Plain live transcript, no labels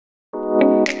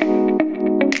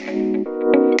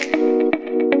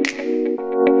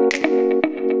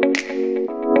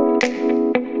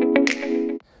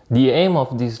The aim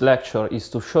of this lecture is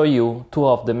to show you two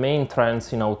of the main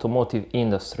trends in automotive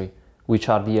industry, which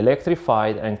are the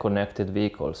electrified and connected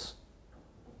vehicles.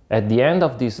 At the end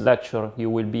of this lecture, you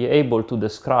will be able to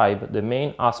describe the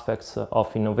main aspects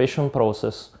of innovation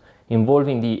process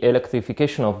involving the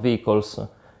electrification of vehicles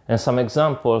and some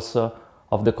examples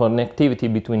of the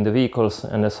connectivity between the vehicles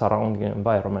and the surrounding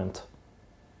environment.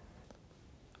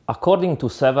 According to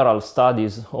several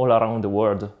studies all around the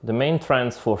world, the main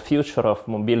trends for future of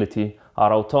mobility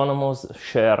are autonomous,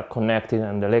 shared, connected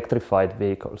and electrified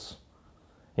vehicles.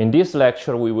 In this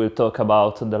lecture we will talk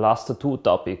about the last two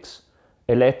topics,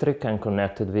 electric and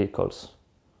connected vehicles.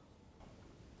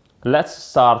 Let's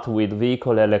start with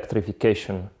vehicle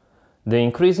electrification. The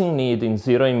increasing need in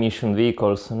zero-emission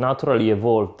vehicles naturally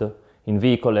evolved in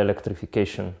vehicle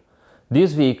electrification.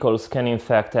 These vehicles can in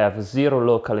fact have zero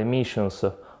local emissions,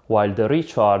 while the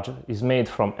recharge is made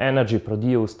from energy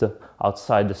produced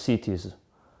outside the cities.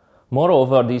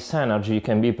 Moreover, this energy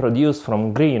can be produced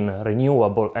from green,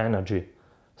 renewable energy,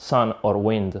 sun or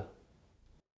wind.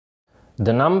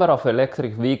 The number of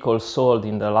electric vehicles sold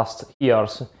in the last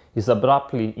years is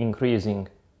abruptly increasing.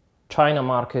 China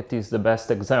market is the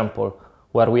best example,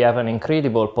 where we have an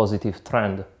incredible positive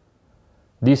trend.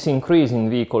 This increase in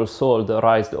vehicles sold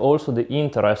raised also the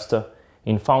interest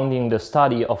in funding the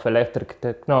study of electric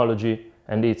technology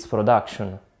and its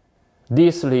production.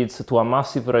 This leads to a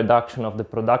massive reduction of the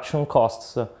production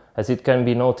costs, as it can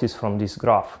be noticed from this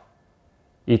graph.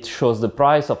 It shows the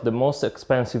price of the most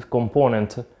expensive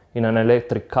component in an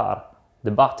electric car, the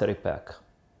battery pack.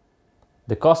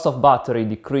 The cost of battery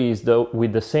decreased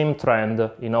with the same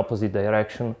trend in opposite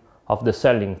direction of the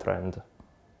selling trend.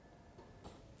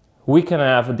 We can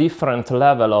have different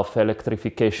level of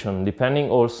electrification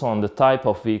depending also on the type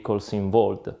of vehicles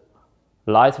involved.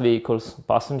 Light vehicles,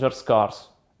 passenger cars,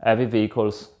 heavy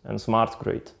vehicles and smart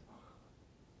grid.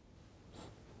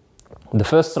 The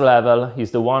first level is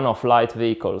the one of light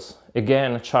vehicles.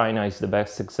 Again, China is the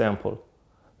best example.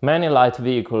 Many light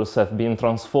vehicles have been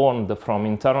transformed from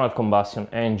internal combustion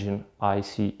engine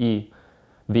 (ICE)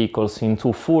 vehicles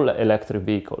into full electric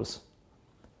vehicles.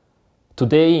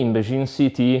 Today in Beijing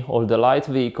city, all the light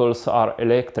vehicles are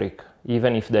electric,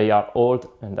 even if they are old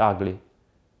and ugly.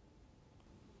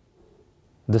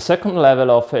 The second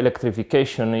level of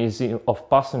electrification is of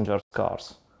passenger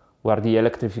cars, where the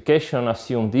electrification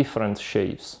assumes different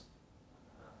shapes.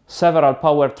 Several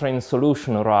powertrain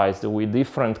solutions arise with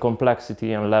different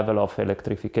complexity and level of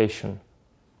electrification.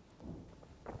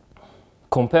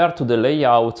 Compared to the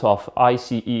layout of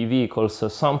ICE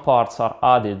vehicles, some parts are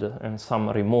added and some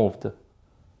removed.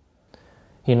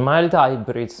 In mild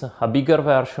hybrids, a bigger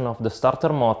version of the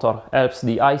starter motor helps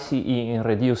the ICE in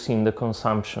reducing the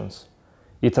consumptions.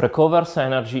 It recovers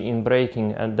energy in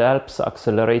braking and helps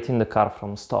accelerating the car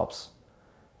from stops.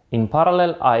 In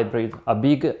parallel hybrid, a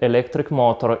big electric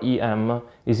motor EM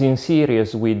is in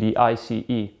series with the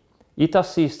ICE. It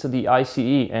assists the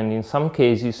ICE and in some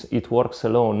cases it works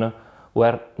alone,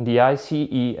 where the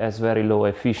ICE has very low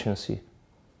efficiency.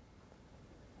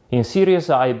 In series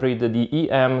hybrid, the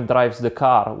EM drives the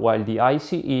car while the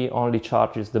ICE only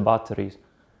charges the batteries.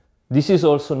 This is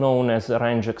also known as a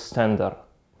range extender.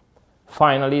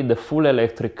 Finally, the full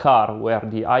electric car, where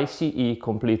the ICE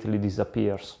completely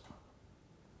disappears.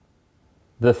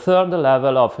 The third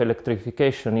level of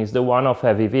electrification is the one of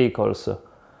heavy vehicles,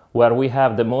 where we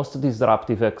have the most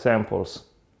disruptive examples.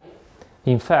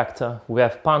 In fact, we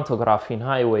have pantograph in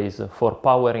highways for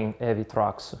powering heavy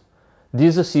trucks.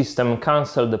 This system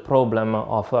cancels the problem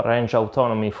of range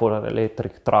autonomy for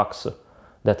electric trucks,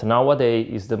 that nowadays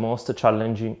is the most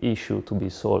challenging issue to be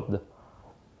solved.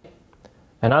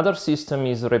 Another system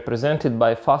is represented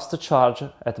by fast charge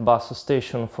at bus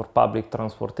station for public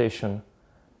transportation.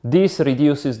 This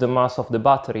reduces the mass of the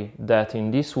battery that,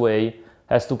 in this way,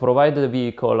 has to provide the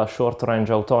vehicle a short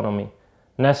range autonomy,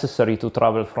 necessary to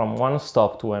travel from one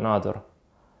stop to another.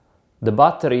 The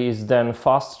battery is then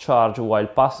fast charged while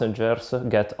passengers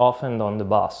get off and on the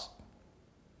bus.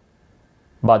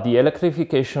 But the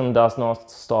electrification does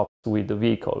not stop with the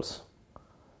vehicles.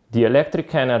 The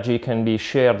electric energy can be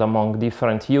shared among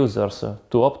different users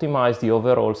to optimize the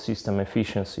overall system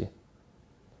efficiency.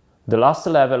 The last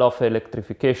level of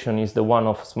electrification is the one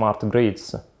of smart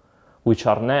grids, which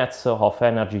are nets of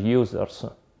energy users.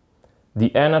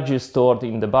 The energy stored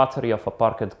in the battery of a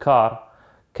parked car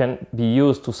can be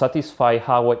used to satisfy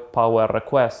high power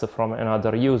requests from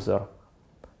another user.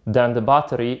 Then the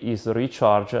battery is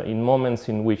recharged in moments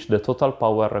in which the total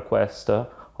power request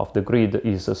of the grid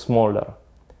is smaller.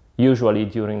 usually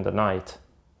during the night.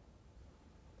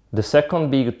 The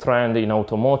second big trend in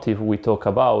automotive we talk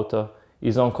about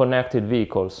is on connected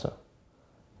vehicles.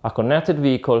 A connected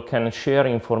vehicle can share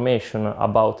information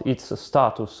about its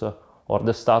status or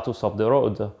the status of the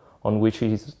road on which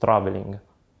it is traveling.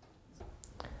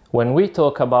 When we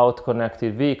talk about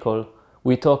connected vehicle,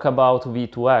 we talk about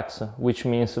V2X, which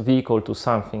means vehicle to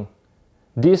something.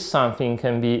 This something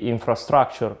can be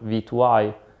infrastructure,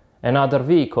 V2I, another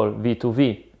vehicle,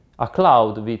 V2V, a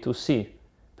cloud, V2C,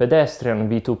 pedestrian,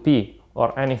 V2P,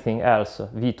 or anything else,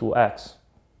 V2X.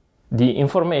 The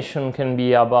information can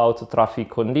be about traffic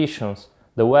conditions,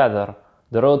 the weather,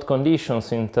 the road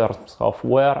conditions in terms of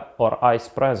wear or ice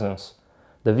presence,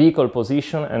 the vehicle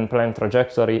position and planned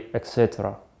trajectory,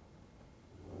 etc.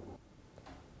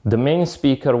 The main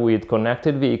speaker with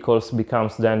connected vehicles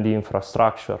becomes then the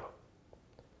infrastructure.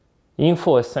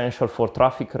 Info essential for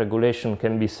traffic regulation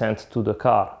can be sent to the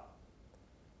car.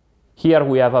 Here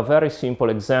we have a very simple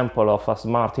example of a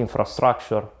smart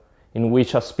infrastructure in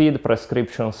which a speed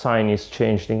prescription sign is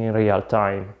changed in real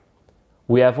time.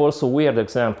 We have also weird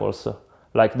examples,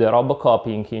 like the Robocop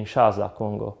in Kinshasa,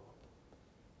 Congo.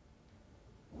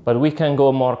 But we can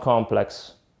go more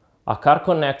complex. A car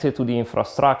connected to the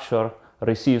infrastructure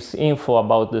receives info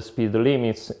about the speed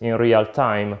limits in real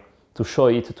time to show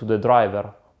it to the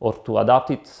driver or to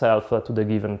adapt itself to the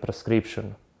given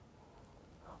prescription.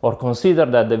 Or consider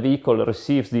that the vehicle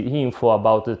receives the info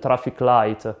about the traffic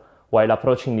light while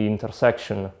approaching the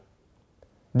intersection.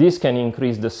 This can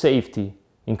increase the safety,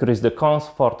 increase the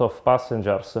comfort of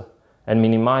passengers, and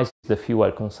minimize the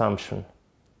fuel consumption.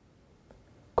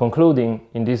 Concluding,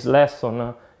 in this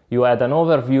lesson, you had an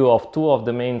overview of two of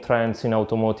the main trends in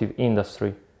automotive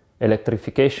industry,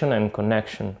 electrification and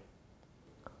connection.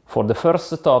 For the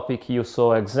first topic, you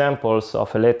saw examples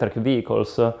of electric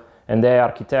vehicles and their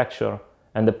architecture,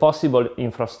 and the possible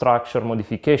infrastructure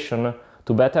modification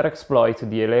to better exploit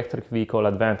the electric vehicle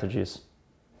advantages.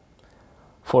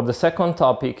 For the second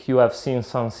topic, you have seen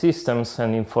some systems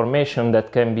and information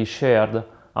that can be shared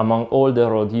among all the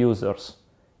road users.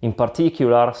 In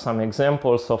particular, some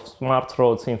examples of smart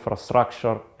roads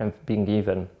infrastructure have been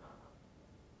given.